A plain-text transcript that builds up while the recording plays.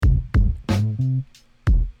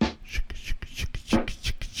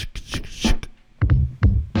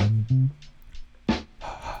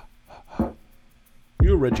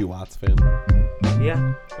Reggie Watts fan?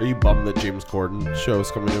 Yeah. Are you bummed that James Corden show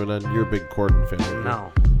is coming to an end? You're a big Corden fan, aren't you?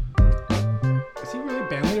 No. Is he really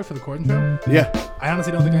band leader for the Corden show? Yeah. I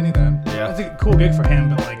honestly don't think I knew that. Yeah. That's a cool gig for him,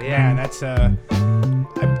 but like, Yeah. man, that's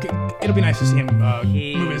it'll be nice to see him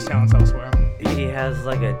move his talents elsewhere. He has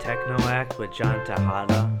like a techno act with John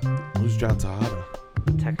Tejada, Who's John Tejada?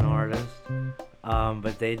 techno artist.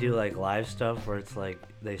 But they do like live stuff where it's like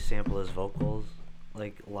they sample his vocals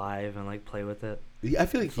like live and like play with it. I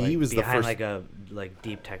feel like It's, he like, was the behind first. like a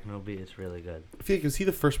deep techno beat. It's really good. I feel like was he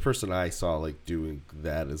the first person I saw like doing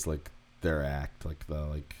that as like their act, like the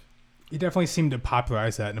like. He definitely seemed to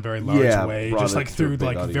popularize that in a very large Yeah, way, brought just it like to a through big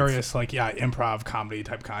like audience. various like improv comedy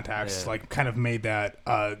type contacts, Yeah. like kind of made that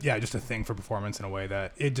just a thing for performance in a way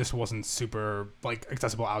that it just wasn't super like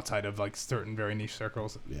accessible outside of like certain very niche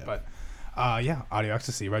circles. Yeah. But Audio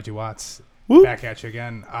Ecstasy, Reggie Watts, Whoop. back at you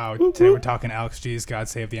again. Whoop, Today whoop. we're talking Alex G's God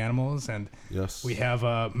Save the Animals, and Yes. we have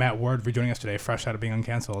Matt Ward rejoining us today, fresh out of being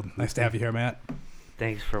uncanceled. Nice to have you here, Matt.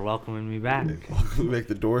 Thanks for welcoming me back. Like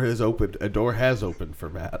the door has opened. A door has opened for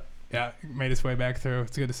Matt. Yeah, made its way back through.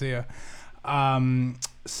 It's good to see you.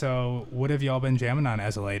 So what have y'all been jamming on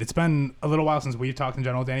as of late? It's been a little while since we've talked in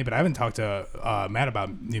general, Danny, but I haven't talked to Matt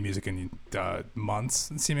about new music in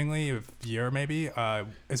months, seemingly, a year maybe.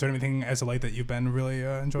 Is there anything as of late that you've been really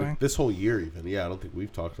enjoying? Like this whole year, even. Yeah, I don't think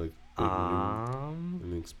we've talked like big new,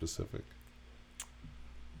 anything specific.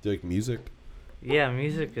 Do you like music? Yeah,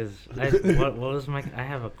 music is. What was my? I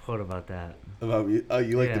have a quote about that. About you? Oh,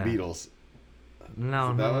 you like Yeah. the Beatles? No,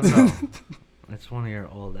 Is it no, that no. one? It's one of your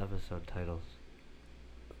old episode titles.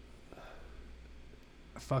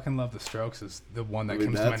 I fucking love The Strokes is the one that I mean,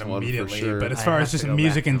 comes to that's mind one for immediately. sure. But as I far have as to just go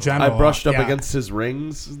music back in to it. I general, brushed up yeah. against his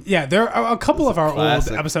rings. Yeah, there are a couple It's of our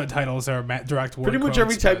classic. old episode titles are direct word Pretty much quotes,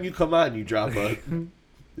 every time but- you come on, you drop a.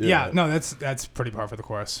 Yeah, no, that's pretty par for the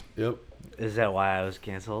course. Yep. Is that why I was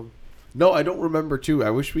canceled? No, I don't remember too. I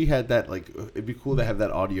wish we had that. Like, it'd be cool to have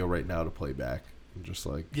that audio right now to play back. And just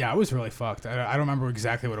like, Yeah, I was really fucked. I don't remember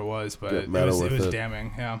exactly what it was, but Get it metal was with it.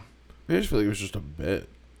 damning. Yeah. I just feel like it was just a bit.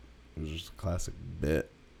 It was just a classic bit.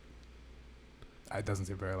 It doesn't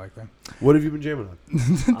seem very likely. What have you been jamming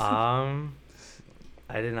on?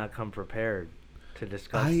 I did not come prepared to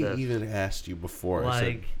discuss I this. even asked you before. I said,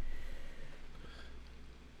 Like,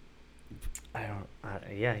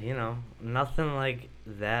 nothing like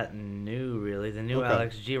that new, really. The new Okay.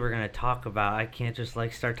 Alex G we're going to talk about, I can't just,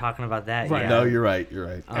 like, start talking about that Right. yet. No, you're right. You're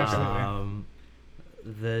right. Absolutely.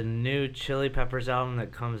 The new Chili Peppers album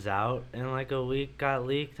that comes out in, like, a week got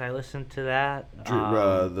leaked. I listened to that.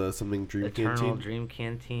 The something Dream Eternal Canteen. Dream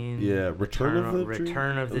Canteen. Yeah, Return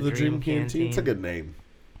of the Dream Canteen. It's a good name.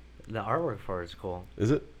 The artwork for it's cool. Is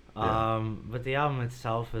it? Yeah. But the album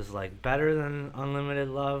itself is like better than Unlimited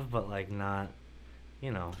Love, but like not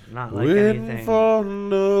like Waiting anything. for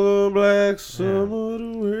another black summer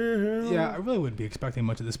to wear. Yeah, I really wouldn't be expecting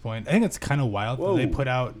much at this point. I think it's kind of wild that they Whoa. put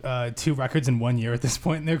out 2 records in 1 year at this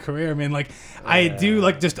point in their career. I mean, like, I do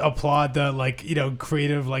like just applaud the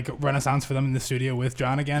creative renaissance for them in the studio with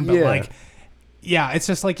John again. But Yeah. it's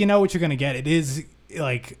just like what you're gonna get. It is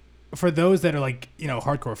like for those that are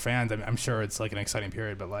hardcore fans. I'm sure it's like an exciting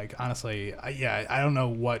period. But like honestly, I don't know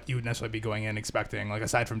what you would necessarily be going in expecting. Like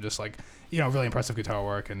aside from just really impressive guitar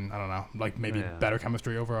work and I don't know, like maybe better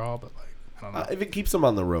chemistry overall. But like I don't know. If it keeps them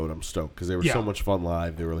on the road, I'm stoked because they were Yeah. so much fun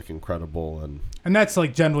live. They were like incredible And that's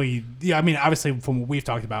like generally, I mean, obviously from what we've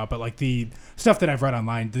talked about, but like the stuff that I've read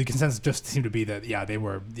online, the consensus just seemed to be that, they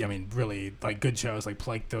were, really like good shows,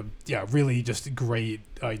 really just great,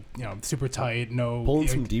 super tight, no. pulling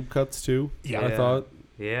some deep cuts too. Yeah. I thought.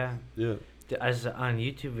 Yeah. Yeah. As on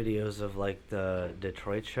YouTube videos of like the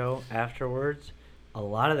Detroit show afterwards, a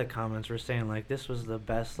lot of the comments were saying like this was the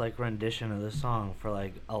best like rendition of the song for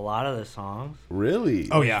like a lot of the songs. Really?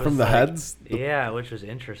 Oh, yeah. From the Like, heads. Yeah, which was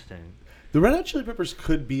interesting. The Red Hot Chili Peppers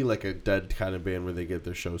could be like a dead kind of band where they get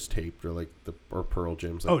their shows taped, or like or Pearl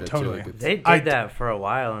Jam's. Like Oh, that totally. Too. Like They did that for a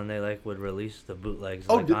while, and they like would release the bootlegs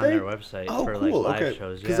Oh, like did on they? their website Oh, for cool. like live Okay.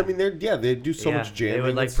 shows. Because Yeah. I mean, they do so much jamming. They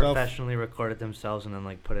would like and stuff. professionally record it themselves and then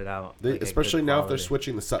like put it out. They, like, at especially good now if they're quality.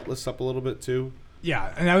 switching the set list up a little bit too.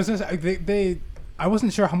 Yeah, and I was gonna say, I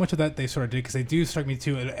wasn't sure how much of that they sort of did because they do strike me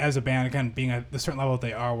too as a band again being at the certain level that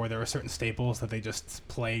they are where there are certain staples that they just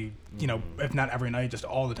play if not every night just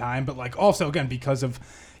all the time, but like also again because of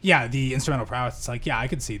the instrumental prowess, it's like I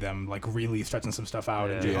could see them like really stretching some stuff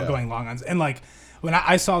out and Yeah. going long on, and like when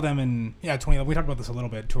I saw them in 2011, we talked about this a little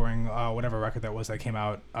bit touring whatever record that was that came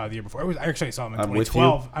out the year before. I actually saw them in I'm With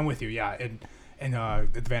 2012. I'm with you, in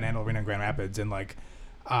at the Van Andel Arena in Grand Rapids, and like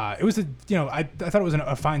It was I thought it was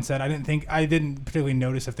a fine set. I didn't particularly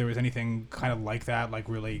notice if there was anything kind of like that, like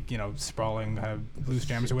really, sprawling kind of loose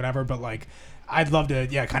jams or whatever. But like, I'd love to,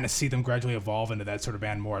 kind of see them gradually evolve into that sort of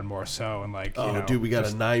band more and more so. And like, dude, we got a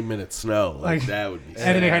 9-minute snow. Like that would be.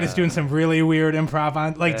 And then they're just doing some really weird improv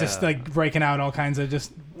on, just like breaking out all kinds of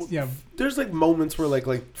just, There's like moments where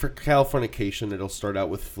like for Californication, it'll start out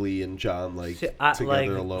with Flea and John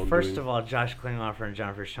together alone. First of all, Josh Klinghoffer and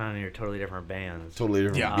John Frusciante are totally different bands. Totally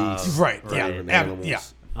different beasts. Right.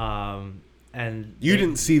 And you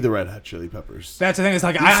didn't see the Red Hot Chili Peppers. That's the thing. It's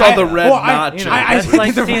like you saw the Red Hot Chili Peppers.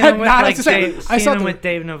 It's like seeing them with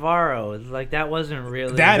Dave Navarro. Like that wasn't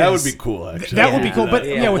really. That would be cool. Actually, that would be cool. But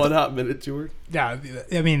with One Hot Minute tour. Yeah,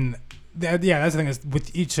 I mean, that's the thing is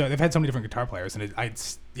with each they've had so many different guitar players, and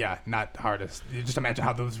it's not hard to just imagine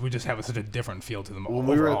how those would just have such a different feel to them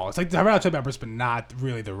overall. It's like the Red Hot Chili Peppers, but not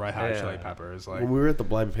really the Red Hot Chili Peppers. Like when we were at the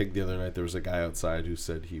Blind Pig the other night, there was a guy outside who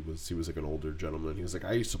said he was like an older gentleman. He was like,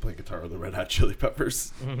 I used to play guitar with the Red Hot Chili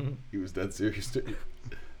Peppers. He was dead serious. And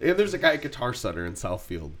there's a guy at Guitar Center in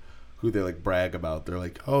Southfield who they like brag about. They're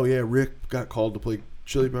like, oh yeah, Rick got called to play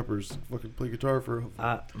Chili Peppers, fucking play guitar for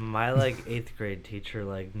my like 8th grade teacher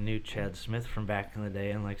like knew Chad Smith from back in the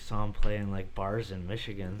day and like saw him play in like bars in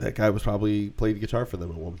Michigan. That guy was probably played guitar for them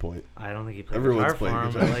at one point. I don't think he played guitar for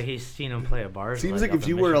him, but like he's seen him play at bars. Seems like if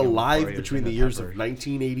you were alive between the years of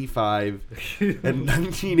 1985 and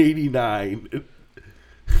 1989.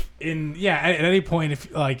 At any point,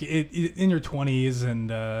 if like in your 20s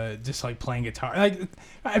and just like playing guitar, like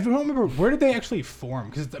I don't remember where did they actually form?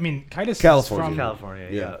 Because I mean, Kitus is from California,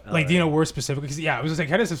 yeah. Like, do you know where specifically? Because I was just like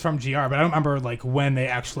Kitus is from GR, but I don't remember like when they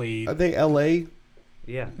actually. Are they LA?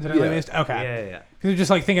 Yeah. Is it LA based? Okay. Yeah. Because they're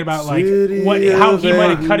just like thinking about like how he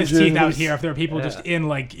might have cut his teeth out here if there are people just in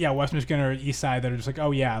like West Michigan or East Side that are just like,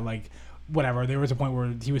 oh yeah, like. Whatever. There was a point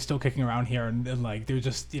where he was still kicking around here, and like there's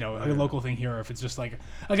just a local thing here. If it's just like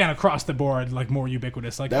again across the board, like more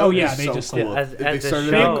ubiquitous, like they so just cool. like they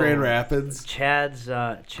started in Grand Rapids. Chad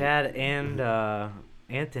and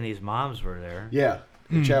Anthony's moms were there. Yeah,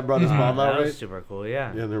 Chad brought his mom out. That was super cool.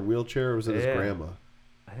 Yeah. Yeah, in their wheelchair. Or was it his grandma?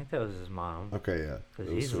 I think that was his mom. Okay, yeah.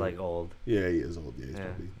 Because he's like old. Yeah, he is old. Yeah, he's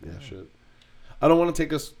probably shit. I don't want to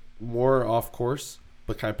take us more off course,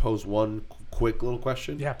 but can I pose one quick little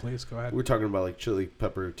question? Yeah, please go ahead. We're talking about like Chili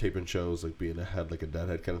Pepper taping shows, like being ahead, like a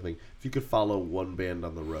Deadhead kind of thing. If you could follow one band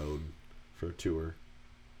on the road for a tour,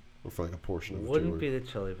 or for like a portion of a tour, wouldn't be the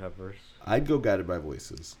Chili Peppers. I'd go Guided by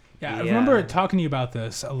Voices. Yeah, I remember talking to you about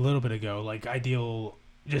this a little bit ago. Like ideal,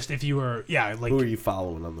 just if you were, like who are you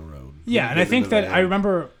following on the road? Yeah, and I think that I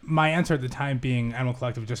remember my answer at the time being Animal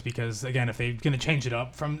Collective, just because again, if they're going to change it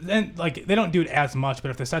up from then, like they don't do it as much,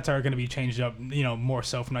 but if the sets are going to be changed up, more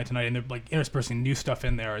so from night to night, and they're like interspersing new stuff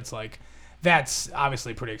in there, it's like that's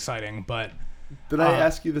obviously pretty exciting. But did I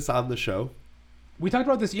ask you this on the show? We talked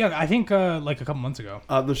about this, I think like a couple months ago.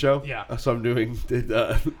 On the show? Yeah. So I'm doing...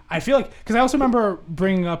 I feel like... Because I also remember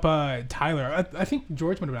bringing up Tyler. I think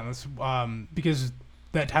George might have done this because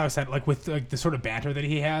that Tyler said, like, with like the sort of banter that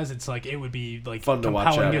he has, it's like it would be like fun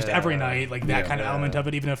compelling to watch just every night, like that kind of element of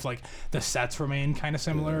it, even if like the sets remain kind of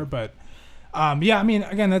similar. But I mean,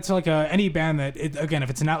 again, that's like any band that, again,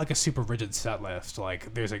 if it's not like a super rigid set list,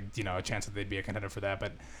 like there's a chance that they'd be a contender for that.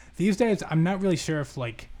 But these days, I'm not really sure if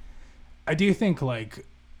like... I do think like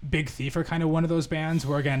Big Thief are kind of one of those bands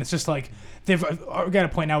where again it's just like they've got a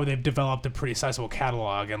point now where they've developed a pretty sizable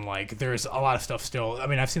catalog, and like there's a lot of stuff still. I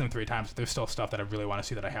mean, I've seen them 3 times, but there's still stuff that I really want to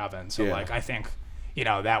see that I haven't. So like I think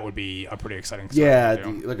that would be a pretty exciting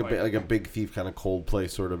like a Big Thief kind of Coldplay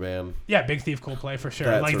sort of band. Yeah, Big Thief Coldplay for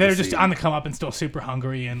sure. Like they're just on the come up and still super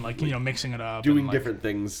hungry and like mixing it up, doing and, different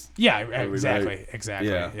things. Yeah, exactly.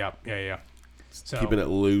 Yeah. So, keeping it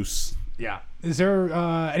loose. Yeah. Is there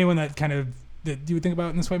anyone that kind of that you would think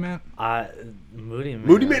about in this way, Matt? Moody Man.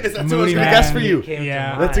 Moody Man. That's what I was going to guess for you.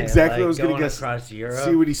 Yeah. That's exactly what I was going to guess. Across Europe,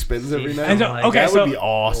 see what he spins every night. That would be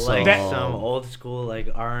awesome. Like some old school like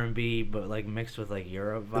R&B, but like mixed with like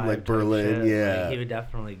Europe vibe. Like Berlin, yeah. Like, he would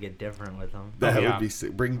definitely get different with them. That would be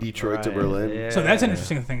sick. Bring Detroit to Berlin. Yeah. So that's an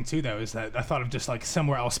interesting thing too, though, is that I thought of just like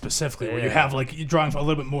somewhere else specifically where you have like you're drawing a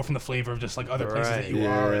little bit more from the flavor of just like other places that you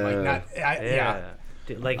are, and like not.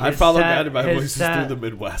 Like I followed Guided by Voices through the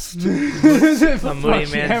Midwest. A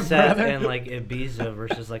Moody Man set in like Ibiza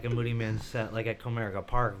versus like a Moody Man set like at Comerica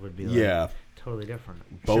Park would be like totally different.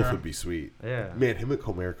 Both would be sweet. Yeah. Man, him at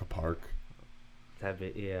Comerica Park.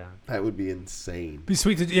 That would be insane. Be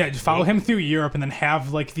sweet to just follow him through Europe and then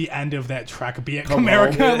have like the end of that track be at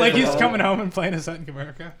Comerica. Like he's coming home and playing a set in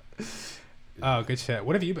Comerica. Oh, good shit.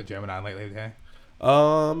 What have you been jamming on lately, okay?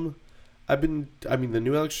 the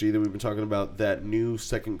new Alex G that we've been talking about, that new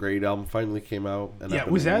Second Grade album finally came out. And Yeah, I've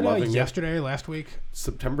been was that loving it. yesterday, last week?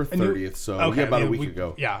 September 30th, so about a week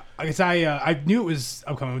ago. Yeah, I guess I knew it was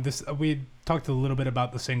upcoming. We talked a little bit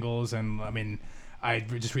about the singles, and I mean, I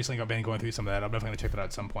just recently been going through some of that. I'm definitely going to check that out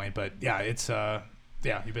at some point. But yeah, it's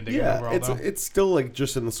you've been digging overall, though. It's still like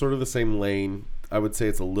just in the sort of the same lane. I would say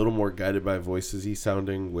it's a little more Guided by Voices-y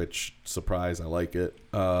sounding, which, surprise, I like it.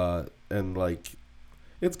 And like,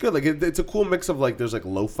 it's good. Like it's a cool mix of like there's like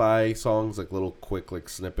lo-fi songs, like little quick like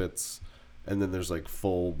snippets, and then there's like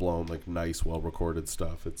full blown like nice well recorded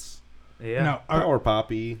stuff. It's power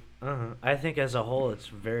poppy. I think as a whole it's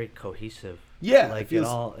very cohesive. Yeah, like it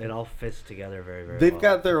all fits together very, very They've well.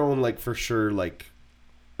 got their own like for sure like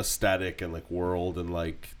aesthetic and like world, and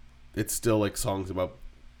like it's still like songs about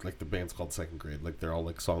like the band's called Second Grade. Like they're all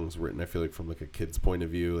like songs written, I feel like, from like a kid's point of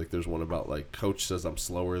view. Like there's one about like Coach says I'm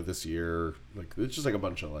slower this year. Like it's just like a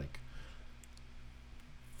bunch of like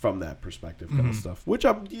from that perspective kind of stuff. Which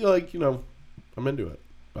I'm I'm into it.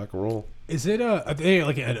 Rock and roll. Is it are they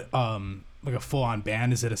like a full on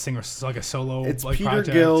band? Is it a singer like a solo? It's like, Peter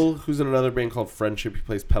project? Gill, who's in another band called Friendship. He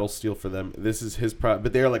plays pedal steel for them. This is his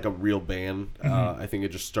but they're like a real band. I think it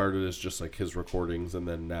just started as just like his recordings, and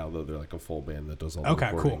then now though they're like a full band that does all the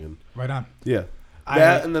recording. Cool. And, right on. yeah,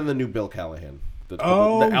 and then the new Bill Callahan. The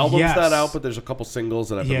album's yes. not out, but there's a couple singles,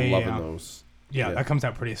 and I've been loving those. Yeah, that comes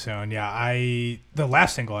out pretty soon. Yeah, the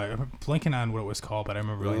last single, I'm blanking on what it was called, but I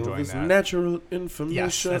remember really enjoying that. Natural Information.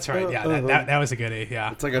 Yes, that's right. Yeah, that was a goodie.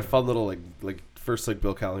 Yeah, it's like a fun little like first like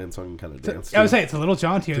Bill Callahan song you kind of dance to. I would say it's a little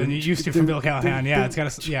jauntier than you used to from Bill Callahan. Yeah, it's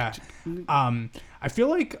got I feel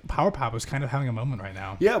like Power Pop is kind of having a moment right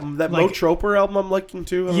now. Yeah, that Mo Troper album I'm liking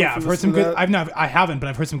too. I've heard some good. I haven't, but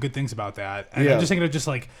I've heard some good things about that. And I'm just thinking of just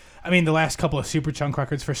like. I mean, the last couple of Superchunk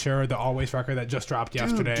records for sure. The Always record that just dropped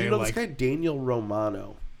yesterday. Do you know this guy Daniel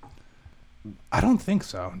Romano? I don't think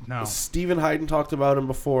so. No. Steven Hyden talked about him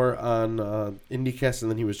before on IndieCast,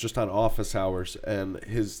 and then he was just on Office Hours, and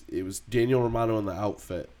it was Daniel Romano in the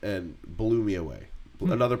outfit, and blew me away.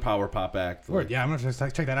 Another power pop act. Word, yeah, I'm gonna just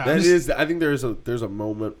check that out. I think there's a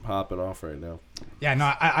moment popping off right now. Yeah,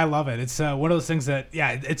 no, I love it. It's one of those things that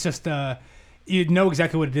it's just. You know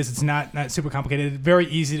exactly what it is. It's not super complicated. Very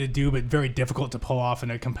easy to do, but very difficult to pull off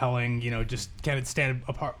in a compelling, just kind of stand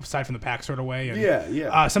apart, aside from the pack sort of way.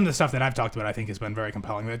 And, some of the stuff that I've talked about, I think, has been very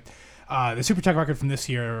compelling. The Superchunk record from this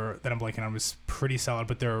year that I'm blanking on was pretty solid,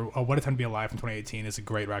 but their What a Time to Be Alive from 2018 is a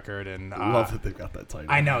great record. And I love that they've got that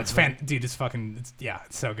title. I know, it's dude, it's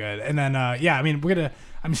so good. And then, I mean, we're gonna,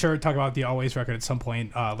 I'm sure, talk about the Always record at some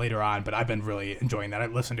point later on, but I've been really enjoying that.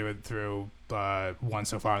 I've listened to it through one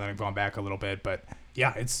so far, and then I've gone back a little bit, but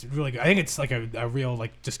yeah, it's really good. I think it's like a real,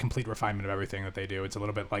 like, just complete refinement of everything that they do. It's a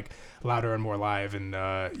little bit like louder and more live, and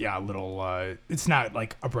a little it's not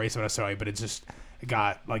like abrasive necessarily, but it's just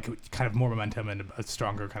got like kind of more momentum and a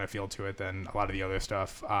stronger kind of feel to it than a lot of the other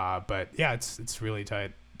stuff. But yeah, it's really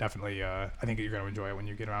tight. Definitely, I think you're going to enjoy it when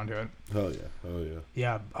you get around to it. Oh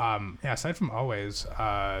yeah. Yeah. Aside from Always,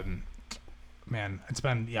 man, it's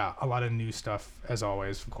been a lot of new stuff as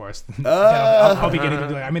always. Of course, I'll be getting.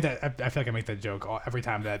 I mean, that I feel like I make that joke every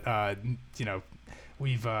time that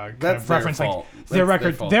we've kind of referenced like their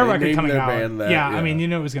record coming out. I mean,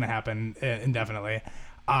 it was going to happen indefinitely.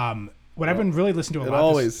 What I've been really listening to a lot. It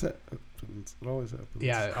always happens.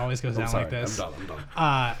 Yeah, it always goes down like this. I'm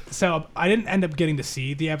done. So I didn't end up getting to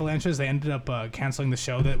see the Avalanches. They ended up canceling the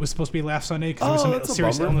show that was supposed to be last Sunday because there was some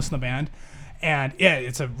serious illness in the band. And yeah,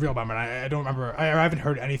 it's a real bummer. I don't remember. I haven't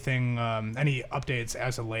heard anything, any updates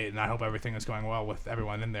as of late, and I hope everything is going well with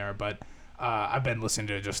everyone in there. But I've been listening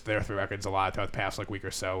to just their 3 records a lot throughout the past week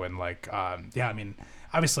or so, and I mean,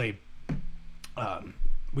 obviously.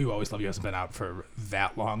 We Will Always Love You hasn't been out for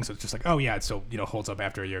that long, so it's just like, oh yeah, it still holds up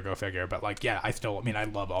after a year, go figure. But I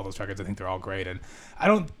love all those records. I think they're all great, and I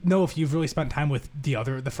don't know if you've really spent time with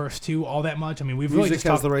the first 2 all that much. I mean, we've really just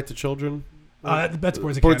Music Has the Right to Children. That's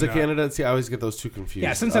Boards of Canada. See, I always get those 2 confused.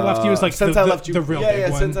 Yeah, Since I Left You is like the real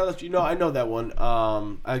big one. Since I Left You. No, I know that one.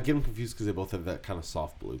 I get them confused because they both have that kind of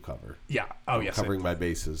soft blue cover. Yeah. Oh yes. Covering my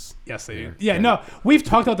bases. Yes, they do. Yeah. No, we've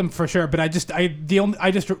talked about them for sure, but I just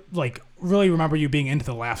really remember you being into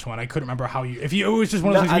the last one. I couldn't remember how it was just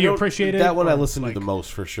one of those things you appreciated. That one I listened to the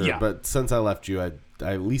most for sure. Yeah. But Since I Left You, I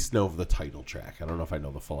at least know the title track. I don't know if I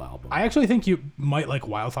know the full album. I actually think you might like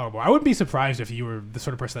Wildflower more. I wouldn't be surprised if you were the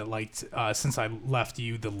sort of person that liked Since I Left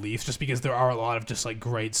You the least, just because there are a lot of just like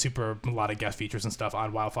great, super melodic guest features and stuff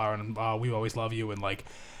on Wildflower and We Will Always Love You, and like,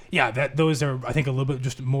 yeah, those are, I think, a little bit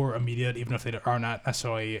just more immediate, even if they are not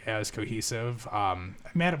necessarily as cohesive.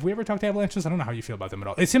 Matt, have we ever talked to Avalanches? I don't know how you feel about them at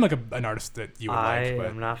all. They seem like an artist that you would like. But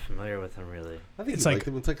I'm not familiar with them really. I think it's you like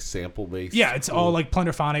them. It's like sample based. yeah, it's all like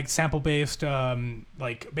plunderphonic, sample based,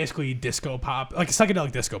 like basically disco pop, like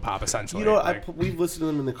psychedelic disco pop, essentially. You know, like, we've listened to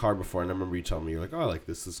them in the car before, and I remember you telling me, you're like, oh, I like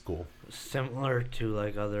this. This is cool. Similar to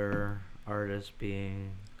like other artists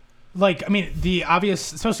being. like, I mean, the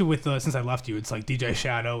obvious, especially with Since I Left You, it's like DJ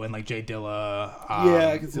Shadow and like Jay Dilla. Yeah,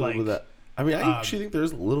 I can see a like, little bit of that. I mean, I actually think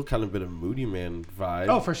there's a little kind of bit of Moody Man vibe.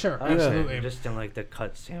 Oh, for sure, Okay. absolutely. Just in like the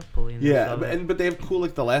cut sampling. Yeah, but they have cool,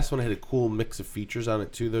 like the last one had a cool mix of features on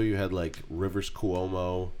it too, though. You had like Rivers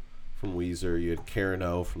Cuomo from Weezer, you had Karen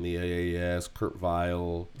O from the AAS, Kurt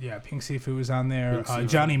Vile. Yeah, Pink Sifu was on there. Pink Sifu.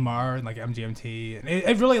 Johnny Marr and like MGMT. And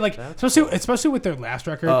it really like, That's especially with their last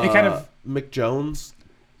record, it kind of Mick Jones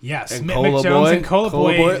yes, and Mick Cola Jones Boy. and Cola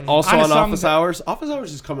Boy. Also On a on song Office that- Hours. Office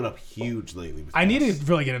Hours is coming up huge lately. With I need us. to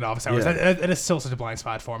really get into Office Hours. Yeah. That is still such a blind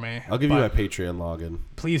spot for me. I'll give you my but Patreon login.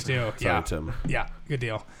 please do. Sorry, Yeah, Tim. yeah, good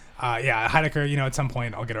deal. Yeah, Heidecker, you know, at some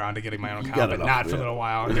point I'll get around to getting my own You account, got but enough, not for a yeah. little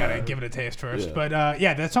while. I Yeah. gotta give it a taste first. Yeah. But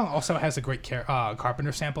yeah, that song also has a great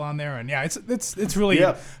Carpenter sample on there, and yeah, it's really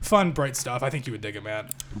Yeah. fun, bright stuff. I think you would dig it, man.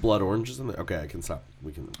 Blood Orange is in there. Okay, I can stop.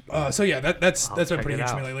 We can. So yeah, that's I'll been check pretty it huge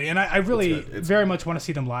to me out. lately, and I really It's good. It's very much want to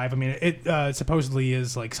see them live. I mean, it supposedly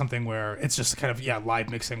is like something where it's just kind of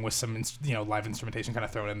live mixing with some live instrumentation kind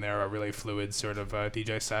of thrown in there, a really fluid sort of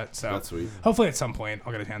DJ set. So That's sweet. hopefully at some point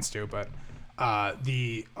I'll get a chance to. But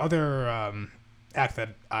the other act that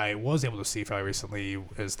I was able to see fairly recently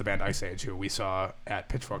is the band Ice Age, who we saw at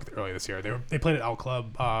Pitchfork earlier this year. They played at L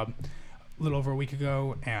Club a little over a week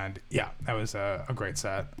ago, and yeah, that was a great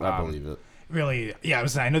set. I believe it. Really, yeah, it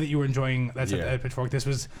was. I know that you were enjoying that set Yeah. at Pitchfork. This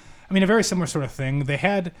was, I mean, a very similar sort of thing. They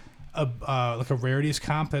had like a rarities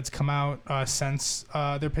comp that's come out since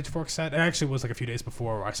their Pitchfork set. It actually was like a few days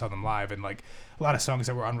before I saw them live, and like a lot of songs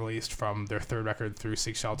that were unreleased from their third record through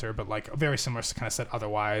Seek Shelter, but like a very similar kind of set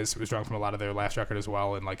otherwise. It was drawn from a lot of their last record as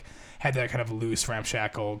well, and like had that kind of loose,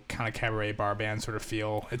 ramshackle kind of cabaret bar band sort of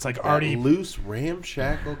feel. It's like already loose,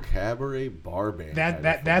 ramshackle cabaret bar band.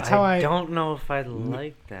 that's how I don't know if I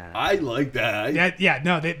like that. I like that.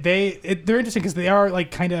 They're interesting because they are like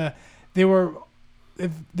kind of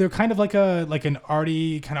they're kind of like an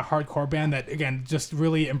arty kind of hardcore band that again just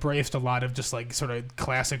really embraced a lot of just like sort of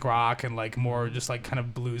classic rock and like more just like kind of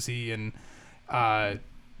bluesy and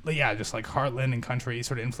just like Heartland and country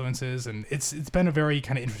sort of influences, and it's been a very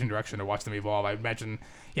kind of interesting direction to watch them evolve. I imagine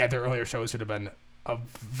their earlier shows would have been a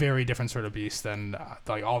very different sort of beast than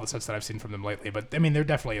like all the sets that I've seen from them lately. But I mean, they're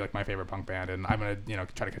definitely like my favorite punk band, and I'm gonna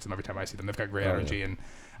try to catch them every time I see them. They've got great energy, and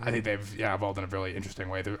I think they've evolved in a really interesting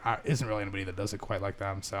way. There isn't really anybody that does it quite like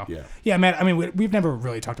them. So yeah, man. I mean, we've never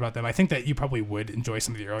really talked about them. I think that you probably would enjoy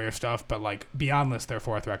some of the earlier stuff, but like Beyond List, their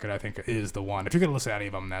fourth record, I think is the one. If you're gonna listen to any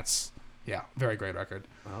of them, that's very great record.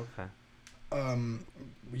 Okay.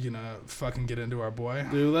 We gonna fucking get into our boy,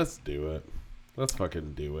 Dude, let's do it. Let's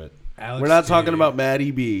fucking do it. Alex We're not G. talking about Maddie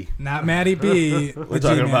B. Not Maddie B. We're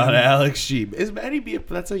talking about Alex G. Is Maddie B?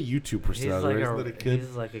 That's a YouTube He's personality. like Isn't it a kid?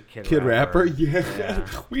 he's like a Kid rapper? Yeah. Yeah.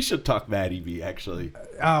 We should talk Maddie B, actually.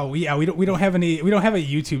 Oh yeah, we don't have a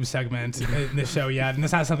YouTube segment in the show yet, and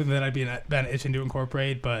it's not something that I'd been itching to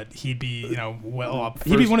incorporate. But he'd be well up.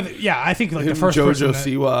 He'd be one of the I think like the first person Jojo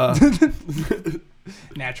that, Siwa.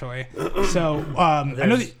 naturally. So I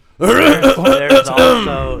know that.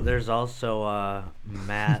 There's also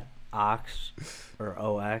Matt Ox or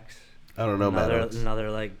OX. I don't know,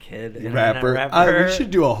 another like kid internet rapper. We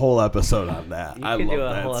should do a whole episode on that. You I could love do a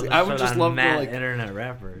that. whole See, episode I would just on love Matt, to like internet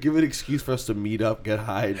rapper. give an excuse for us to meet up, get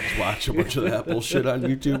high, and just watch a bunch of that bullshit on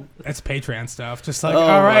YouTube. That's Patreon stuff. Just like Oh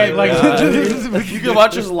all right, my like God. You can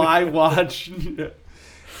watch us live watch.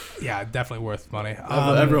 yeah, definitely worth money.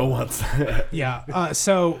 Everyone wants that. Yeah.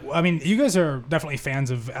 So, I mean, you guys are definitely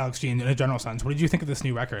fans of Alex G in a general sense. What did you think of this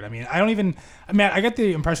new record? I mean, I get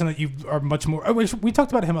the impression that you are much more. Oh, we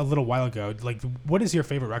talked about him a little while ago. Like, what is your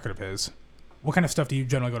favorite record of his? What kind of stuff do you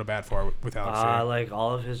generally go to bat for with Alex G? Like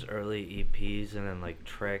all of his early EPs, and then like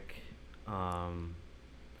Trick,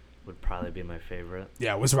 would probably be my favorite.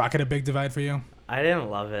 Yeah. Was Rocket a big divide for you? I didn't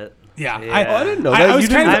love it. Yeah. I didn't know that. I was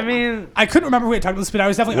kind of, I mean, I couldn't remember who we had talked about this, but I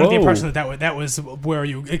was definitely under the Whoa. impression that was where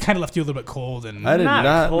it kind of left you a little bit cold and. I did not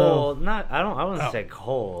know. cold. I wouldn't say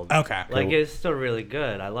cold. Okay. Like Cool. it's still really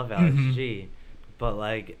good. I love Alex G, but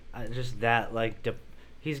like just that like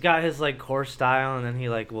he's got his like core style, and then he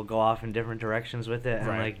like will go off in different directions with it, and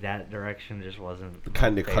Right. like that direction just wasn't my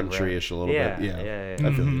Kind of favorite. country-ish a little bit. Yeah. Yeah.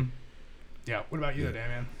 I feel you. Yeah. What about you,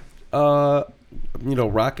 Damian?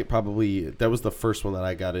 Rocket probably, that was the first one that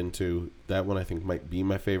I got into. That one I think might be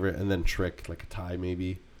my favorite, and then Trick, like a tie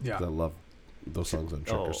maybe. Yeah. 'Cause I love those songs on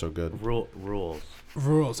Trick are so good. Rules.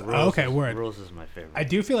 Okay, word. Rules is my favorite. I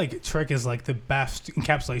do feel like Trick is like the best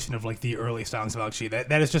encapsulation of like the early songs of LG.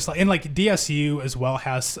 That is just like, and like DSU as well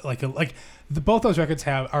has both those records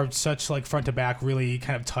are such like front to back, really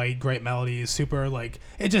kind of tight, great melodies, super like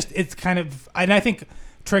it's kind of, and I think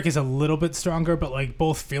Trick is a little bit stronger, but like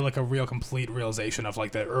both feel like a real complete realization of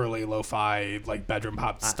like the early lo-fi like bedroom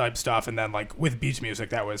pop type stuff, and then like with Beach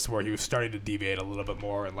Music, that was where he was starting to deviate a little bit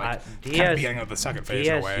more and like kind of beginning of the second phase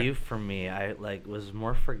in a way. DSU for me, I like was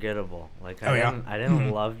more forgettable. Like I didn't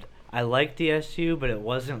Mm-hmm. love. I liked DSU, but it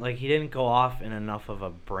wasn't like he didn't go off in enough of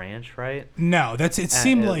a branch, right? No, it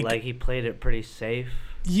seemed like he played it pretty safe.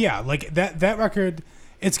 Yeah, like that record.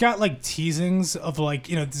 It's got like teasings of like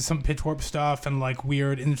some Pitchfork stuff and like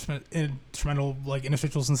weird instrumental like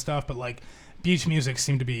interstitials and stuff, but like Beach Music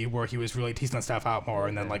seemed to be where he was really teasing that stuff out more,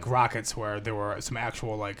 and then like Rockets where there were some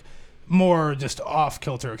actual like more just off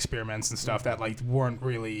kilter experiments and stuff that like weren't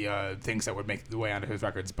really things that would make the way onto his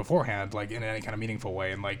records beforehand, like in any kind of meaningful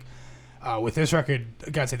way. And like with this record,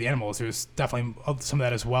 God Save the Animals, there's definitely some of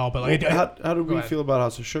that as well. But like, how did we feel about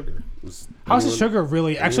House of Sugar? House of Sugar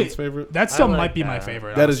really actually favorite? That still like might be that. my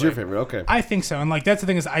favorite. That honestly. is your favorite, okay. I think so, and like that's the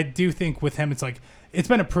thing is I do think with him it's like it's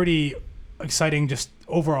been a pretty exciting just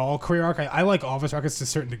overall career arc. I like all of his records to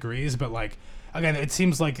certain degrees, but like again, it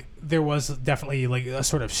seems like there was definitely like a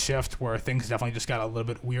sort of shift where things definitely just got a little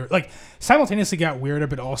bit weird. Like simultaneously got weirder,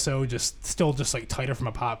 but also just still just like tighter from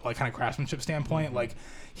a pop like kind of craftsmanship standpoint. Mm-hmm. Like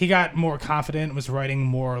he got more confident, was writing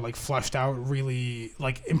more like fleshed out, really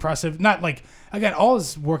like impressive. Not like again, all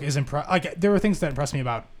his work is impressive. Like there were things that impressed me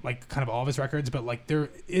about like kind of all of his records, but like there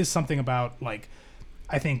is something about like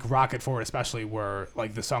I think Rocket Forward especially where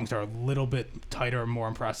like the songs are a little bit tighter, more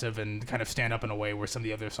impressive, and kind of stand up in a way where some of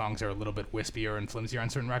the other songs are a little bit wispier and flimsier on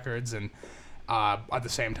certain records. And at the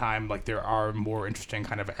same time, like there are more interesting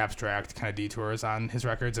kind of abstract kind of detours on his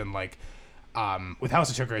records. And like with House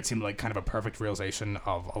of Sugar, it seemed like kind of a perfect realization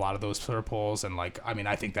of a lot of those sort of pulls. And like, I mean,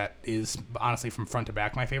 I think that is honestly from front to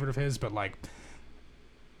back my favorite of his, but like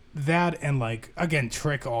that and like, again,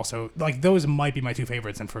 Trick also, like those might be my two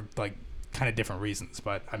favorites and for like kind of different reasons.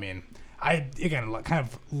 But I mean, I, again, kind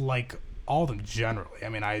of like all of them generally. I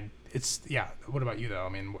mean, what about you though? I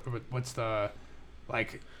mean, what's the,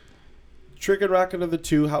 like... Trick and Rocket are the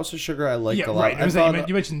two. House of Sugar I liked a lot. Right.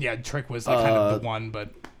 You mentioned Trick was like kind of the one, but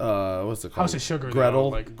what's it called? House of Sugar. Gretel.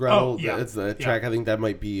 Though, like, Gretel. Oh, yeah. It's the track. I think that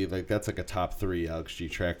might be like that's like a top 3 Alex G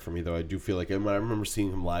track for me though. I do feel like I remember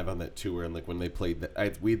seeing him live on that tour and like when they played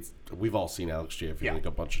that. We've all seen Alex G. I feel like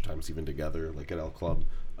a bunch of times even together like at El Club.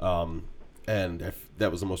 And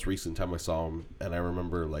that was the most recent time I saw him, and I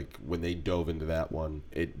remember like when they dove into that one,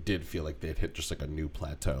 it did feel like they'd hit just like a new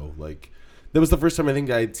plateau. Like that was the first time I think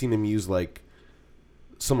I had seen him use like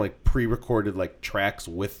some like pre-recorded like tracks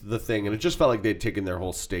with the thing, and it just felt like they'd taken their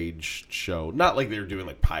whole stage show, not like they were doing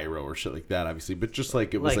like pyro or shit like that, obviously, but just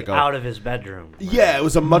like it was like out of his bedroom. Yeah, it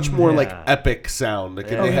was a much more like epic sound. Like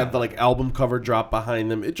they had the like album cover drop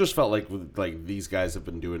behind them. It just felt like these guys have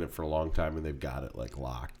been doing it for a long time and they've got it like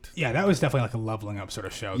locked. Yeah, that was definitely like a leveling up sort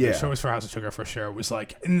of show. Yeah. The show was for House of Sugar for sure. It was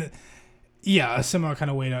like, a similar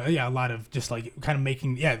kind of way to, a lot of just like kind of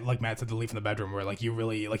making, like Matt said, the Leaf in the Bedroom, where like you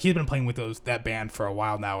really, like he's been playing with that band for a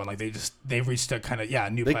while now, and like they've reached a kind of,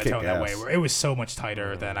 new plateau in that way, where it was so much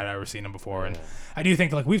tighter than I'd ever seen him before. And I do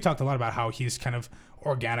think like we've talked a lot about how he's kind of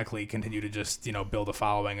organically continued to just, build a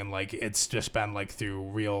following, and like it's just been like through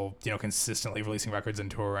real, consistently releasing records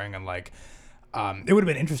and touring, and like, it would have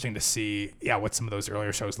been interesting to see, what some of those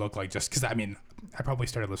earlier shows look like, just because, I mean, I probably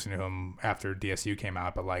started listening to him after DSU came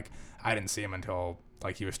out, but, like, I didn't see him until,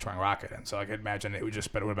 like, he was touring Rocket, and so I could imagine it would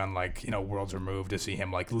have been, like, worlds removed to see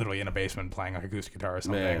him, like, literally in a basement playing, like, acoustic guitar or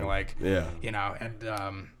something, and, I'm going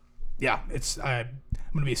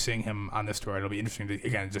to be seeing him on this tour. It'll be interesting to,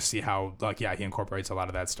 again, just see how, like, he incorporates a lot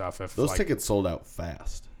of that stuff. Those tickets sold out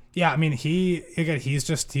fast. Yeah, I mean, it's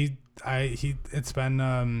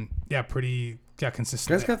been pretty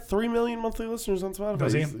consistent. Guy's got 3 million monthly listeners on Spotify.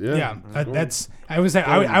 Does he? Yeah. I was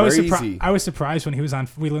surprised when he was on.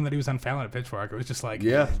 We learned that he was on Fallon at Pitchfork. It was just like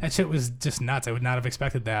that shit was just nuts. I would not have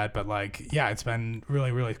expected that, but like it's been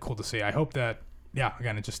really really cool to see. I hope that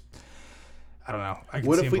again it just I don't know. I can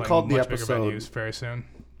what see if him we called the much bigger episode venues very soon?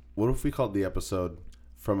 What if we called the episode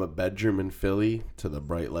 "From a Bedroom in Philly to the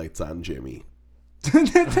Bright Lights on Jimmy"? I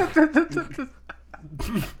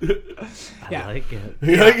like it.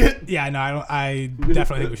 You like it? Yeah, no, I don't. I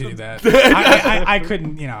definitely think we should do that. I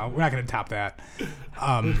couldn't. We're not going to top that.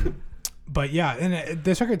 But yeah, and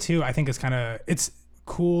this record too, I think is kind of it's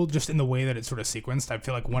cool just in the way that it's sort of sequenced. I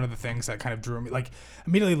feel like one of the things that kind of drew me, like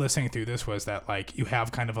immediately listening through this, was that like you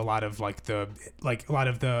have kind of a lot of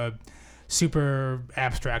the super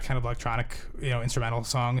abstract kind of electronic, instrumental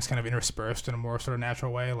songs kind of interspersed in a more sort of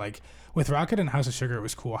natural way. Like with Rocket and House of Sugar, it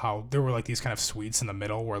was cool how there were like these kind of suites in the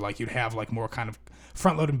middle where like you'd have like more kind of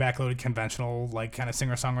front-loaded, back-loaded, conventional like kind of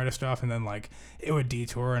singer-songwriter stuff, and then like it would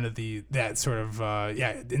detour into that sort of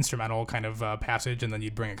instrumental kind of passage, and then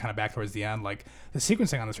you'd bring it kind of back towards the end. Like the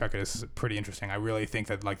sequencing on this record is pretty interesting. I really think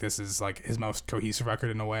that like this is like his most cohesive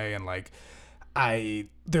record in a way, and like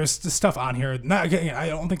there's the stuff on here. I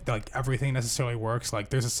don't think like everything necessarily works. Like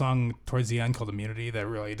there's a song towards the end called "Immunity" that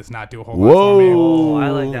really does not do a whole lot for me. Oh,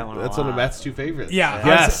 I like that one. That's one of Matt's two favorites. Yeah.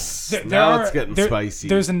 Yes. Now it's getting spicy.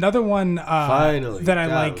 There's another one Finally that I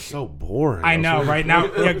God, like. it was so boring. I know, right now.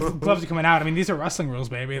 Yeah, gloves are coming out. I mean, these are wrestling rules,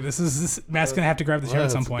 baby. Matt's gonna have to grab the chair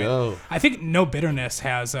at some point. Go. I think No Bitterness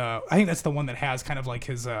has. I think that's the one that has kind of like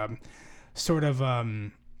his sort of.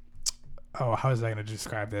 How is I gonna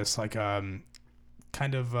describe this? Like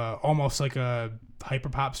kind of almost like a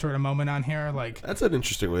hyperpop sort of moment on here. Like that's an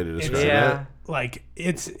interesting way to describe yeah. it. Like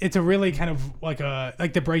it's a really kind of like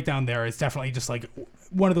the breakdown there is definitely just like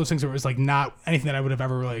one of those things where it was like not anything that I would have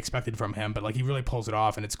ever really expected from him, but like he really pulls it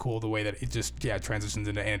off, and it's cool the way that it just transitions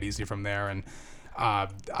into Ain't It Easy from there. And all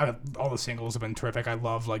the singles have been terrific. I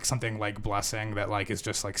love like something like Blessing that like is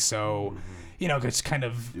just like so it's kind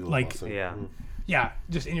of like Blessing. Yeah,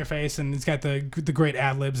 just in your face, and it's got the great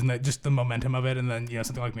ad libs and just the momentum of it, and then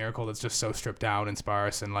something like Miracle that's just so stripped down and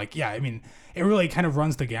sparse, and like I mean, it really kind of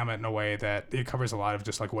runs the gamut in a way that it covers a lot of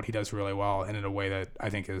just like what he does really well, and in a way that I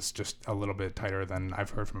think is just a little bit tighter than I've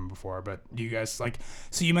heard from him before. But do you guys like?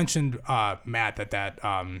 So you mentioned Matt that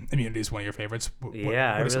Immunity is one of your favorites. I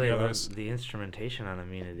really love the instrumentation on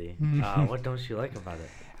Immunity. What don't you like about it?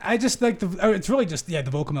 I just like it's really just the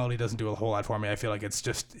vocal melody doesn't do a whole lot for me. I feel like it's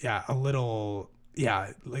just a little.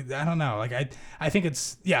 Like I don't know. Like I think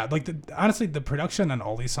it's like honestly the production on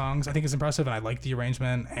all these songs I think is impressive, and I like the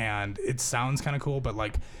arrangement, and it sounds kind of cool, but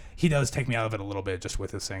like he does take me out of it a little bit just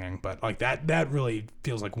with his singing. But like that really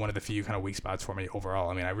feels like one of the few kind of weak spots for me overall.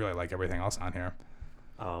 I mean, I really like everything else on here.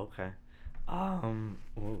 Oh, okay.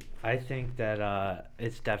 I think that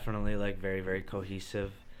it's definitely like very, very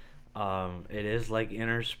cohesive. It is like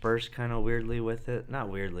interspersed kind of weirdly with it. Not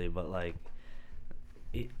weirdly, but like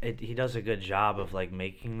he does a good job of like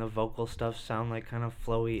making the vocal stuff sound like kind of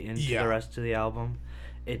flowy into the rest of the album.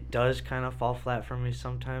 It does kind of fall flat for me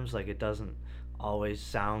sometimes. Like it doesn't always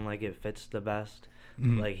sound like it fits the best.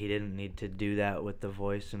 Like he didn't need to do that with the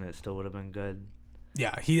voice, and it still would have been good.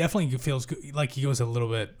 Yeah, he definitely feels good. Like he goes a little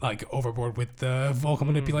bit like overboard with the vocal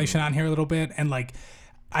manipulation on here a little bit, and like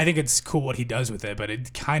I think it's cool what he does with it, but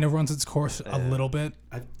it kind of runs its course a little bit.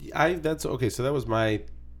 That's okay. So that was my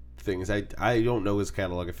things. I don't know his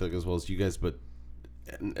catalog, I feel like, as well as you guys, but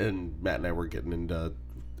and Matt and I were getting into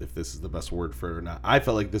if this is the best word for it or not. I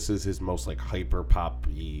felt like this is his most like hyper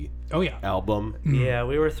pop-y album. Yeah,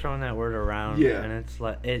 we were throwing that word around, and it's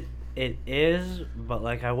like it is, but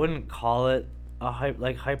like I wouldn't call it a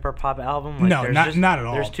hyper pop album. Like, no, not at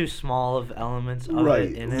all. There's too small of elements of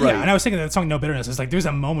it in it. Yeah, and I was thinking that song "No Bitterness" is like there's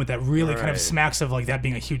a moment that really kind of smacks of like that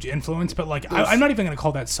being a huge influence, but like I'm not even gonna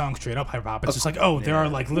call that song straight up hyper pop. It's just like there are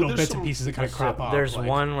like little bits and pieces that kind of crop up. There's like,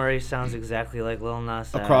 one where he sounds exactly like Lil Nas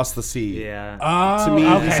X. Across the Sea. Yeah. To me,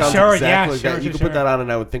 okay, it sounds sure, exactly like sure, that. You sure, could put that on,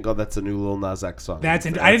 and I would think, that's a new Lil Nas X song. I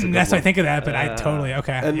didn't necessarily think of that, but I totally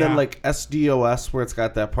And then like SDOS, where it's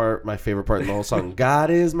got that part, my favorite part in the whole song. God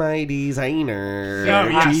is my designer.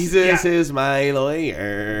 Jesus is my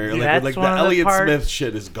lawyer. Like the Elliott Smith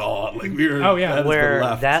shit is gone. Like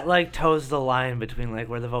where that like toes the line between like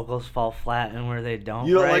where the vocals fall flat and where they don't.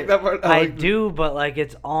 You don't like that part? I do, but like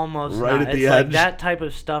it's almost right not. at the it's edge. Like that type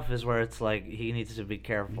of stuff is where it's like he needs to be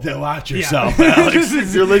careful. Then watch yourself, Alex.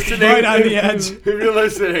 If you're listening, right on the edge. If you're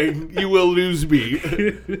listening, you will lose me.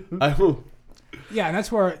 I will. Yeah, and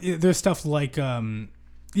that's where there's stuff like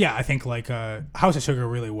I think like House of Sugar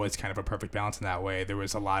really was kind of a perfect balance in that way. There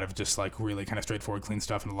was a lot of just like really kind of straightforward, clean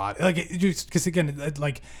stuff, and a lot like because again, it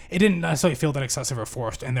didn't necessarily feel that excessive or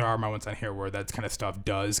forced. And there are moments on here where that kind of stuff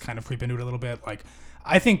does kind of creep into it a little bit. Like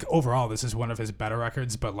I think overall this is one of his better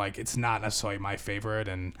records, but like it's not necessarily my favorite.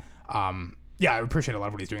 And I appreciate a lot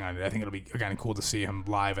of what he's doing on it. I think it'll be again cool to see him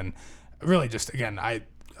live, and really just again I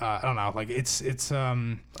don't know, like it's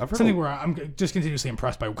something where I'm just continuously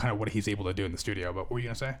impressed by kind of what he's able to do in the studio. But what were you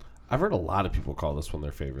gonna say? I've heard a lot of people call this one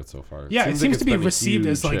their favorite so far. It seems to be received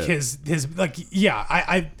as like his like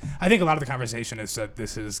I think a lot of the conversation is that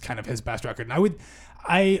this is kind of his best record, and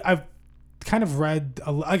I've kind of read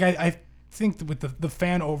think that with the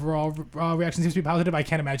fan overall reaction seems to be positive. I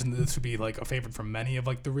can't imagine that this would be like a favorite for many of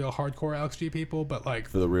like the real hardcore Alex G people, but like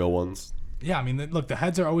For the real ones. yeah, I mean, look, the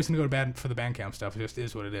heads are always going to go to bad for the Bandcamp stuff. It just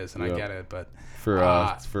is what it is, and I Yeah. get it. But For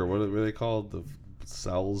what were they called? The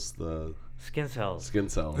cells? The Skin Cells. skin the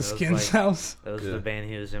cells. was skin like- cells. That was Yeah. the band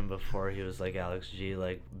he was in before he was like Alex G,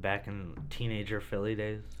 like back in teenager Philly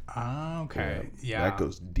days. Ah, okay, yeah. That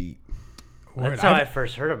goes deep. Word. That's how I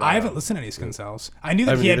first heard about I it. haven't listened to any Skin Cells. I knew I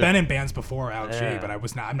that haven't he had either. been in bands before Alex G, Yeah. but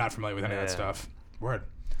I'm not familiar with any of that Yeah. stuff. Word.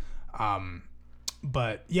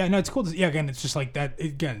 But yeah, no, it's cool. Yeah, again, it's just like that.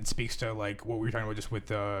 Again, it speaks to like what we were talking about just with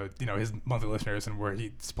his monthly listeners and where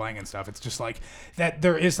he's playing and stuff. It's just like that.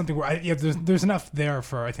 There is something where there's enough there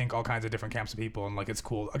for I think all kinds of different camps of people, and like it's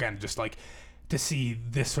cool. Again, just like to see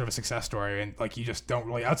this sort of a success story, and like you just don't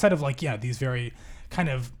really outside of like these very kind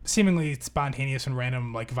of seemingly spontaneous and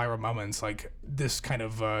random like viral moments, like this kind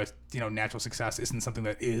of natural success isn't something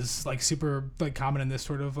that is like super like common in this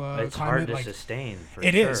sort of It's climate. hard to Like sustain. For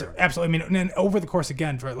it sure. is absolutely. I mean, and then over the course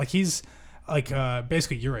again, right, like he's like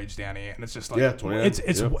basically your age, Danny, and it's just like Yeah, 29,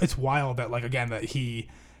 it's wild that like again that he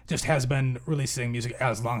just has been releasing music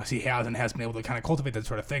as long as he has and has been able to kind of cultivate that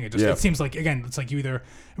sort of thing. It just Yeah. it seems like again it's like you either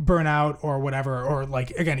burn out or whatever, or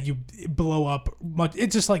like again you blow up much.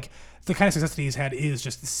 It's just like the kind of success that he's had is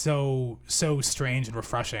just so strange and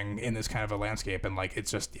refreshing in this kind of a landscape, and like it's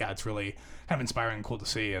just it's really kind of inspiring and cool to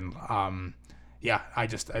see. And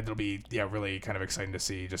it'll be really kind of exciting to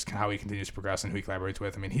see just how he continues to progress and who he collaborates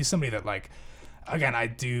with. I mean, he's somebody that like again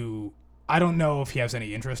I don't know if he has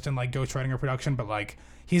any interest in like ghostwriting or production, but like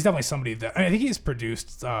he's definitely somebody that I think he's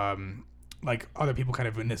produced like other people kind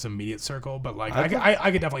of in his immediate circle, but like I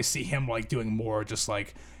could definitely see him like doing more just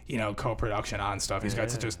like co-production on stuff. He's got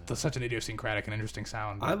such an idiosyncratic and interesting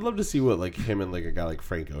sound. I'd love to see what like him and like a guy like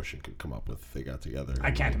Frank Ocean could come up with if they got together.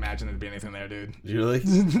 I can't imagine there'd be anything there, dude. Really?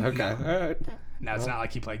 Okay. All right. No, it's not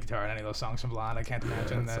like he played guitar on any of those songs from Blonde. I can't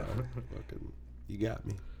imagine that. Fucking, you got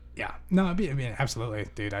me. Yeah, no, I mean, absolutely,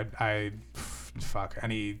 dude. Fuck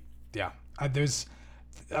any, yeah. There's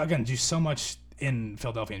again just so much in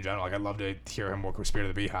Philadelphia in general. Like I'd love to hear him work with Spirit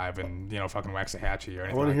of the Beehive and fucking Waxahachie or anything.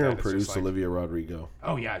 I want to like hear that. him It's just produce like, Olivia Rodrigo.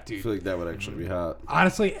 Oh yeah, I dude. feel like that would actually be hot.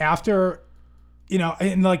 Honestly, after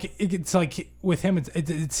and like it's like with him,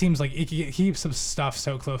 it seems like he keeps some stuff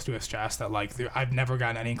so close to his chest that like I've never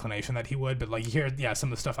gotten any inclination that he would. But like you hear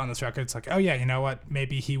some of the stuff on this record, it's like, oh yeah, you know what?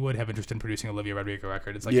 Maybe he would have interest in producing a Olivia Rodrigo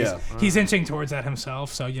record. It's like he's inching towards that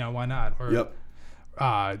himself, so why not? Or, Yep.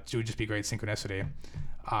 it would just be great synchronicity.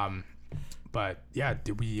 But yeah,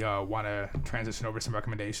 do we want to transition over to some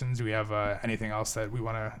recommendations? Do we have anything else that we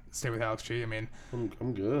want to stay with Alex G? I mean,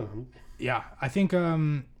 I'm good. yeah, I think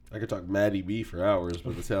I could talk Maddie B for hours,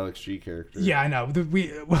 but this Alex G character. yeah, I know.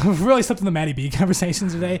 We've really slipped in the Matty B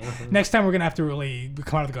conversations today. Next time we're gonna have to really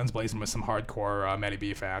come out of the guns blazing with some hardcore Matty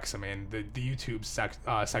B facts. I mean, the YouTube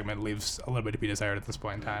segment leaves a little bit to be desired at this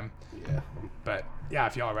point in time. Yeah. But yeah,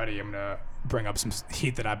 if y'all are ready, I'm gonna bring up some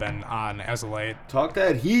heat that I've been on as of late. Talk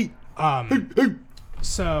that heat.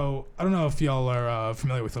 So I don't know if y'all are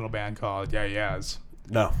familiar with a little band called Yeah Yeahs.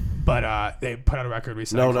 No. But they put out a record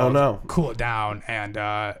recently called No. Cool It Down, and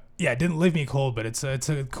it didn't leave me cold, but it's a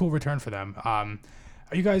cool return for them.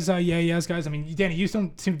 Are you guys Yeahs guys? I mean, Danny, you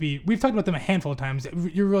don't seem to be. We've talked about them a handful of times.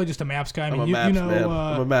 You're really just a Maps guy. I mean, I'm a Maps man.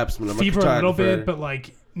 I'm a Maps man. I'm a Fever a little photographer. bit, but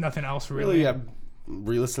like nothing else Really, really. I'm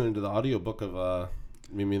re-listening to the audiobook of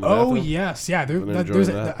Mimi in the Oh Bathroom. yes, yeah. Been There's enjoying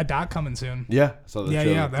a that. doc coming soon. Yeah. Saw the Yeah,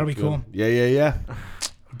 trailer. yeah, that'll be Good. cool. Yeah.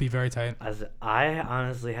 It'd be very tight. As I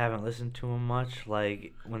honestly haven't listened to them much.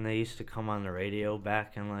 Like when they used to come on the radio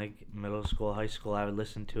back in like middle school, high school, I would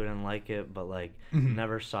listen to it and like it, but like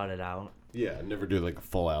never sought it out. Yeah, I never do like a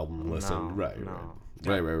full album listen. No, Right. no.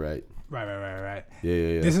 Right. Right.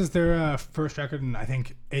 Yeah. This is their first record in I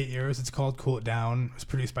think 8 years. It's called Cool It Down. It was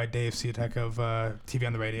produced by Dave Sviatek of TV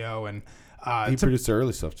on the Radio, and He produced the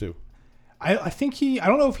early stuff too. I think I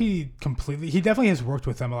don't know if he definitely has worked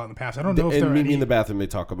with them a lot in the past. I don't know if And there are Mimi any, in the Bathroom, they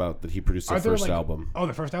talk about that he produced their are there, first like- album. Oh,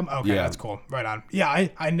 the first album? Okay, Yeah. that's cool. Right on. Yeah,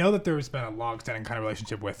 I know that there's been a long-standing kind of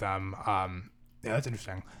relationship with them. Yeah, that's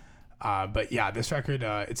interesting. But yeah, this record,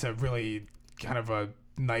 it's a really kind of a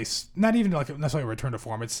nice, not even like necessarily a return to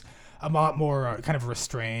form. It's a lot more kind of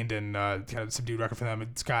restrained and kind of subdued record for them.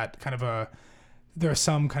 It's got kind of there are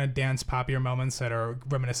some kind of dance poppier moments that are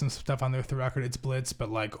reminiscent of stuff on the record. It's Blitz,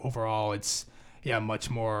 but like overall, it's much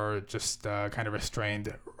more just kind of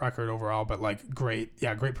restrained record overall. But like great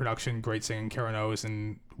production, great singing. Karen O's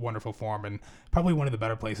in wonderful form, and probably one of the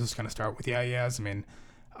better places to kind of start with. Yeah, Yeahs. I mean,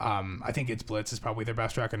 I think It's Blitz is probably their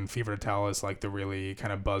best track, and Fever to Tell is like the really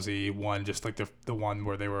kind of buzzy one, just like the one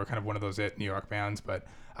where they were kind of one of those New York bands. But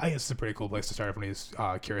I think it's a pretty cool place to start if anybody's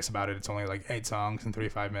curious about it. It's only like 8 songs in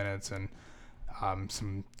 35 minutes, and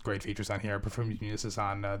some great features on here. Perfumed Genius is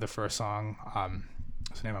on the first song.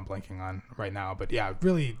 Whose name I'm blanking on right now, but yeah,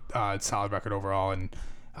 really solid record overall, and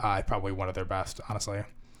probably one of their best, honestly.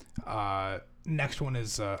 Next one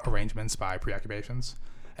is Arrangements by Preoccupations.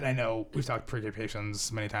 And I know we've talked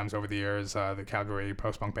Preoccupations many times over the years, the Calgary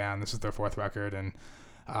post-punk band. This is their 4th record, and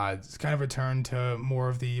it's kind of returned to more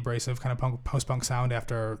of the abrasive kind of post-punk sound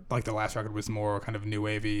after, like, the last record was more kind of new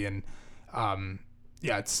wavy. And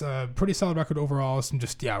yeah, it's a pretty solid record overall. Some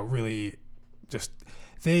just, really just,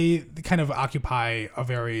 they kind of occupy a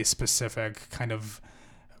very specific kind of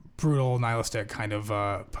brutal, nihilistic kind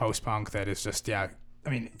of post-punk that is just, I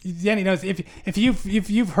mean, Danny knows if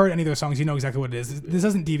you've heard any of their songs, you know exactly what it is. This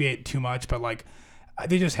doesn't deviate too much, but like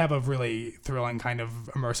they just have a really thrilling kind of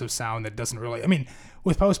immersive sound that doesn't really. I mean,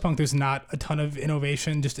 with post-punk, there's not a ton of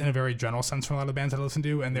innovation, just in a very general sense from a lot of the bands that I listen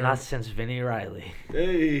to, and they're not since Vinnie Riley.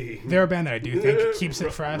 Hey, they're a band that I do think keeps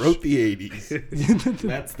it fresh. Wrote the '80s.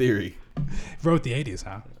 That's theory. Wrote the '80s,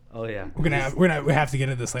 huh? Oh yeah. We're gonna have to get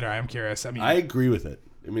into this later. I am curious. I mean, I agree with it.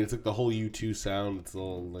 I mean, it's like the whole U2 sound. It's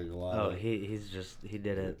all like a lot. Oh, he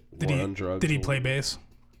did it. Did he play bass?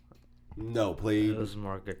 No, It played. was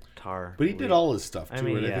more guitar. But he did all his stuff too. I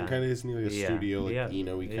mean, right? I yeah. think kind of isn't he like a studio, like Yeah.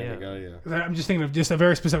 Eno-y kind of guy. Yeah. I'm just thinking of just a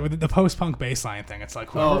very specific with the post-punk bass line thing. It's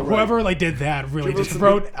like Oh, right. whoever like did that really Did you just listen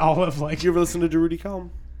wrote all of like. Did you ever listen to Rudy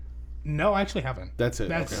Calm? No, I actually haven't. That's it.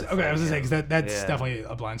 That's Okay. okay. I was gonna say 'cause that's Yeah. definitely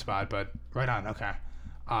a blind spot, but right on. Okay.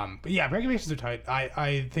 But yeah, Regulations are tight.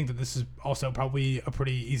 I think that this is also probably a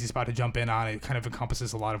pretty easy spot to jump in on. It kind of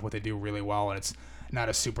encompasses a lot of what they do really well, and it's not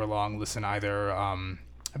a super long listen either.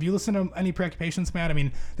 Have you listened to any Preoccupations, Matt? I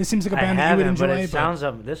mean, this seems like a band that you would enjoy. But it sounds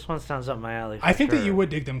up. This one sounds up my alley. I think sure. that you would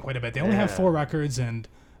dig them quite a bit. They only have Yeah. 4 records, and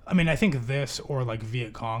I mean, I think this or like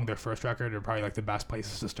Viet Cong, their first record, are probably like the best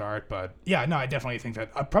places to start. But yeah, no, I definitely think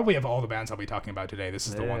that probably of all the bands I'll be talking about today, this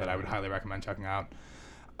is the one that I would highly recommend checking out.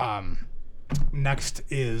 Next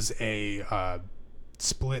is a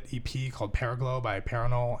split EP called Paraglow by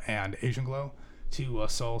Paranol and Asian Glow, 2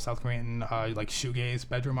 Seoul, South Korean like shoegaze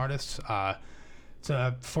bedroom artists. It's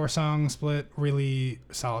a 4-song split, really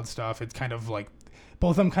solid stuff. It's kind of like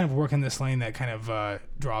both of them kind of work in this lane that kind of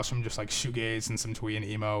draws from just like shoegaze and some twee and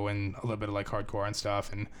emo and a little bit of like hardcore and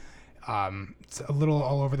stuff. And it's a little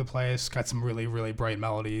all over the place. Got some really, really bright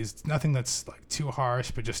melodies. Nothing that's like too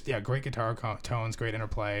harsh, but just great guitar tones, great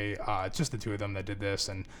interplay. It's just the 2 of them that did this,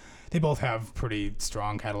 and they both have pretty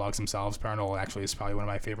strong catalogs themselves. Paranol actually is probably one of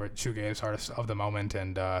my favorite shoegaze artists of the moment,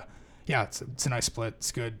 and it's a nice split.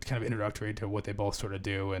 It's good, kind of introductory to what they both sort of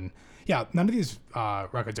do, and yeah, none of these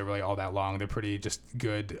records are really all that long. They're pretty just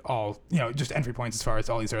good, all just entry points as far as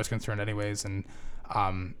all these are concerned, anyways, and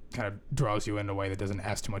kind of draws you in a way that doesn't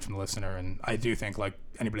ask too much from the listener. And I do think like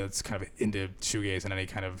anybody that's kind of into shoegaze in any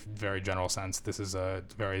kind of very general sense, this is a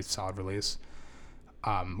very solid release.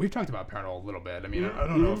 We've talked about Paranol a little bit. I mean, I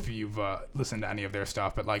don't know if you've listened to any of their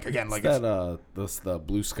stuff, but like again, like the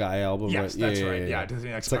Blue Sky album. Yes, right? that's right. Yeah,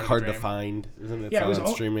 Disney X it's like Part of hard the to Dream. find, isn't it? Yeah, It's it was on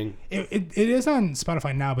streaming. It is on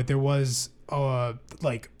Spotify now, but there was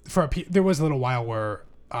like there was a little while where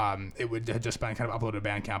it would had just been kind of uploaded to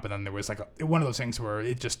Bandcamp, and then there was like one of those things where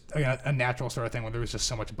it just a natural sort of thing where there was just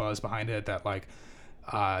so much buzz behind it that like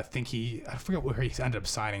I forget where he ended up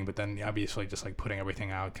signing, but then obviously just like putting everything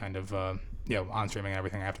out kind of on streaming and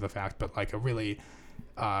everything after the fact, but like a really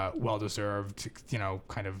well deserved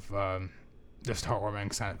kind of just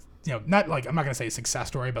heartwarming kind of not like I'm not gonna say success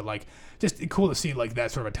story, but like just cool to see like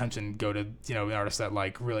that sort of attention go to an artist that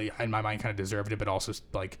like really in my mind kind of deserved it, but also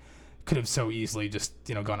like could have so easily just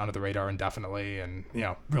gone under the radar indefinitely, and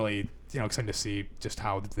really excited to see just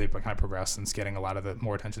how they've kind of progressed since getting a lot of the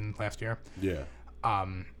more attention last year. Yeah.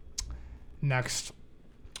 Next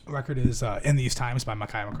record is In These Times by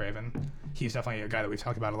Mackay McCraven. He's definitely a guy that we've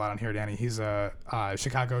talked about a lot on here, Danny. He's a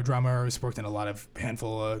Chicago drummer. He's worked in a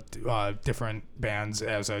handful of different bands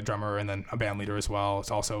as a drummer and then a band leader as well. It's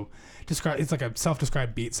also it's like a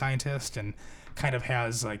self-described beat scientist, and kind of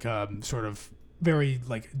has like a sort of very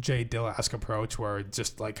like Jay Dilla-esque approach where it's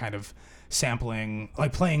just like kind of sampling,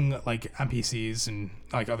 like playing like MPCs and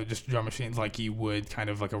like other just drum machines like you would kind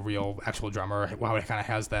of like a real actual drummer. Wow, it kind of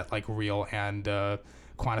has that like real and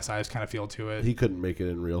quantized kind of feel to it. He couldn't make it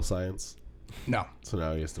in Real Science, No. so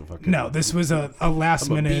now he has to fucking. No, this was a last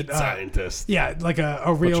I'm a minute beat scientist. yeah, like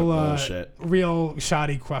a real bullshit. real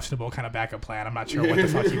shoddy, questionable kind of backup plan. I'm not sure what the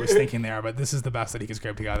fuck he was thinking there, but this is the best that he could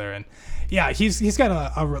scrape together. And yeah, he's got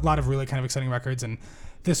a lot of really kind of exciting records, and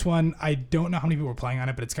This one, I don't know how many people were playing on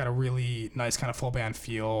it, but it's got a really nice kind of full band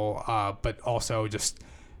feel, but also just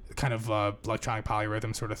kind of electronic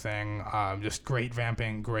polyrhythm sort of thing. Just great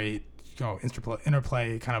vamping, great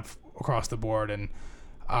interplay kind of across the board. And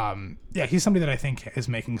yeah, he's somebody that I think is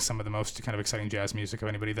making some of the most kind of exciting jazz music of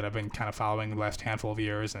anybody that I've been kind of following the last handful of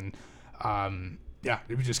years. And yeah,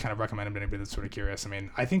 we just kind of recommend him to anybody that's sort of curious. I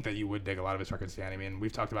mean, I think that you would dig a lot of his records, Dan. I mean,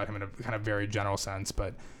 we've talked about him in a kind of very general sense,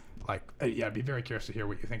 but like, yeah, I'd be very curious to hear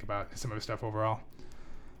what you think about some of his stuff overall.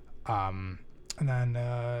 And then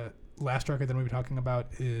last record that we'll be talking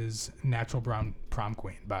about is Natural Brown Prom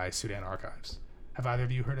Queen by Sudan Archives. Have either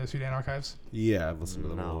of you heard of Sudan Archives? Yeah, I've listened to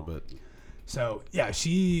them a little bit. So yeah,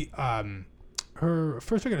 she her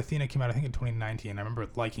first record Athena came out I think in 2019. I remember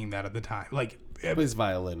liking that at the time. Like it plays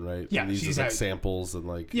violin, right? Yeah, and she's like samples and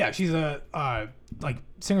like. Yeah, she's a like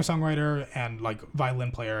singer-songwriter and like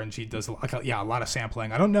violin player, and she does like a lot of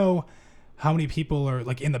sampling. I don't know how many people are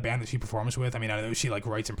like in the band that she performs with. I mean, I know she like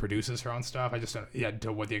writes and produces her own stuff. I just don't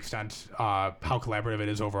to what the extent how collaborative it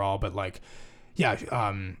is overall, but like yeah,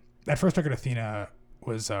 that first record Athena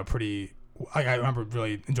was pretty. I remember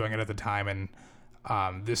really enjoying it at the time, and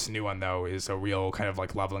this new one though is a real kind of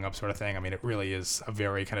like leveling up sort of thing. I mean, it really is a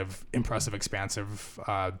very kind of impressive, expansive,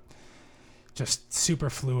 just super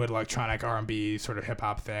fluid electronic R&B sort of hip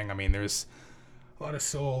hop thing. I mean, there's a lot of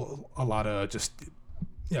soul, a lot of just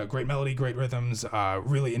great melody, great rhythms,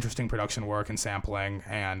 really interesting production work and sampling,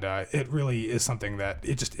 and it really is something that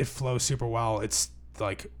it flows super well. It's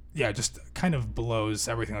like just kind of blows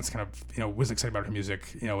everything that's kind of was excited about her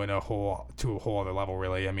music in a whole other level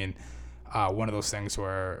really. I mean, one of those things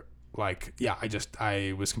where like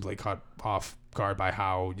I was completely caught off guard by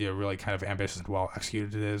how really kind of ambitious and well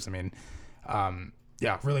executed it is. I mean,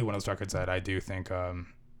 really one of those records that I do think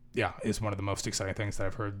is one of the most exciting things that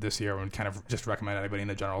I've heard this year, and kind of just recommend anybody in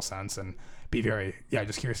a general sense, and be very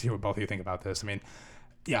just curious to hear what both of you think about this. I mean,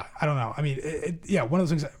 I don't know. I mean, one of those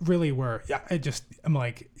things that really were, I'm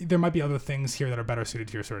like, there might be other things here that are better suited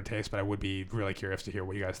to your sort of taste, but I would be really curious to hear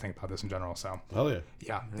what you guys think about this in general. So,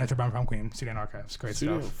 Natural Brown Prom Queen, Sudan Archives, great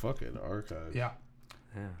Sudan stuff. Fucking Archives. Yeah.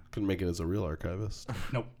 Couldn't make it as a real archivist.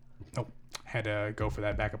 Nope. Had to go for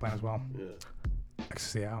that backup plan as well. Yeah.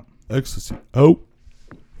 Ecstasy out. Ecstasy out.